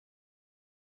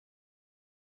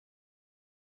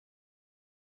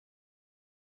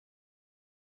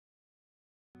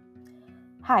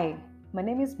Hi, my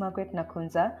name is Margaret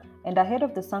Nakunza, and ahead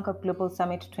of the Sanka Global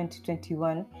Summit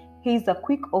 2021, here's a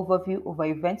quick overview of our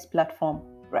events platform,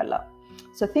 Brella.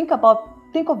 So think of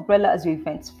Brella as your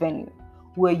events venue,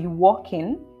 where you walk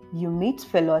in, you meet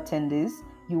fellow attendees,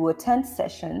 you attend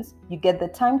sessions, you get the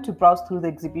time to browse through the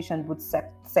exhibition booth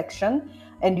section,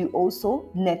 and you also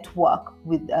network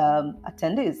with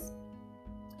attendees.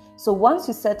 So once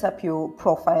you set up your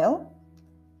profile,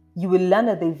 you will land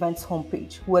at the event's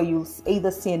homepage where you'll either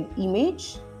see an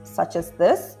image such as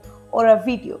this or a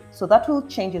video. So that will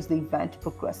change as the event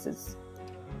progresses.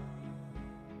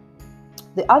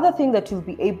 The other thing that you'll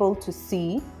be able to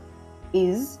see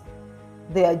is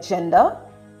the agenda,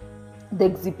 the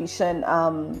exhibition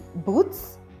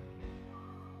booths.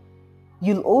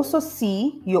 You'll also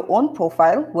see your own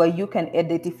profile where you can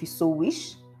edit if you so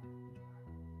wish,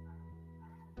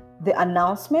 the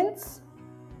announcements,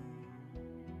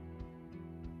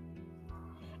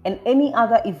 and any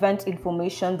other event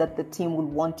information that the team will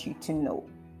want you to know.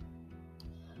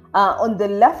 On the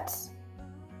left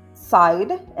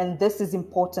side, and this is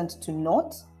important to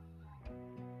note,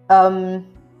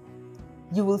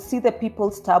 you will see the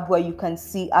People's tab where you can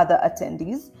see other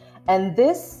attendees, and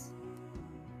this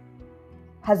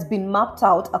has been mapped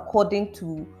out according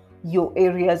to your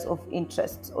areas of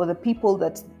interest or the people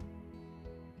that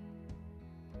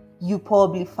you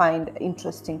probably find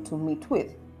interesting to meet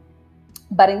with.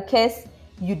 But in case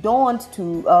you don't want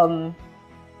to,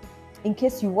 in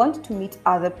case you want to meet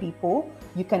other people,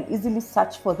 you can easily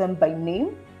search for them by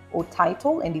name or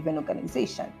title and even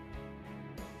organization.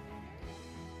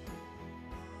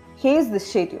 Here's the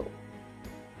schedule.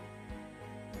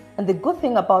 And the good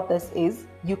thing about this is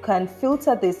you can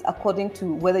filter this according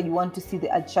to whether you want to see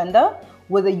the agenda,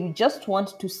 whether you just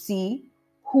want to see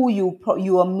who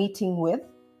you are meeting with,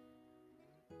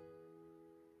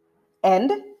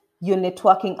 and your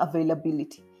networking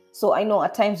availability. So I know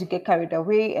at times you get carried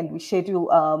away and we schedule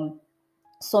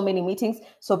so many meetings.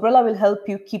 So Brella will help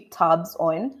you keep tabs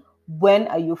on when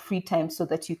are your free time so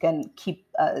that you can keep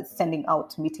sending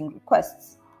out meeting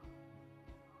requests.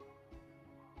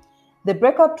 The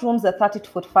breakout rooms are 30 to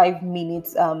 45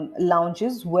 minutes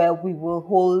lounges where we will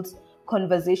hold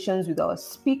conversations with our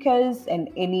speakers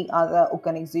and any other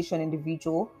organization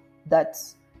individual that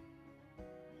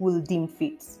will deem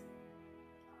fit.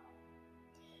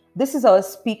 This is our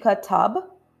speaker tab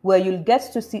where you'll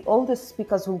get to see all the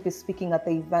speakers who will be speaking at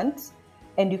the event,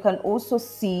 and you can also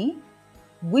see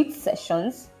which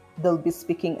sessions they'll be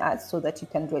speaking at so that you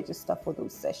can register for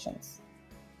those sessions.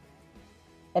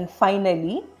 And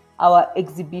finally, our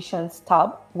exhibitions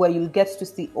tab where you'll get to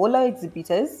see all our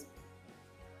exhibitors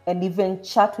and even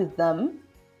chat with them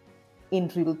in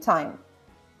real time.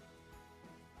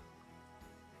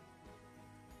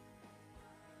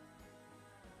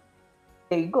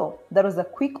 There you go. That was a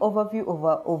quick overview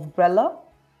of Brella,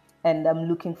 and I'm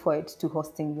looking forward to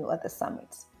hosting you at the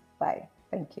summit. Bye.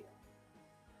 Thank you.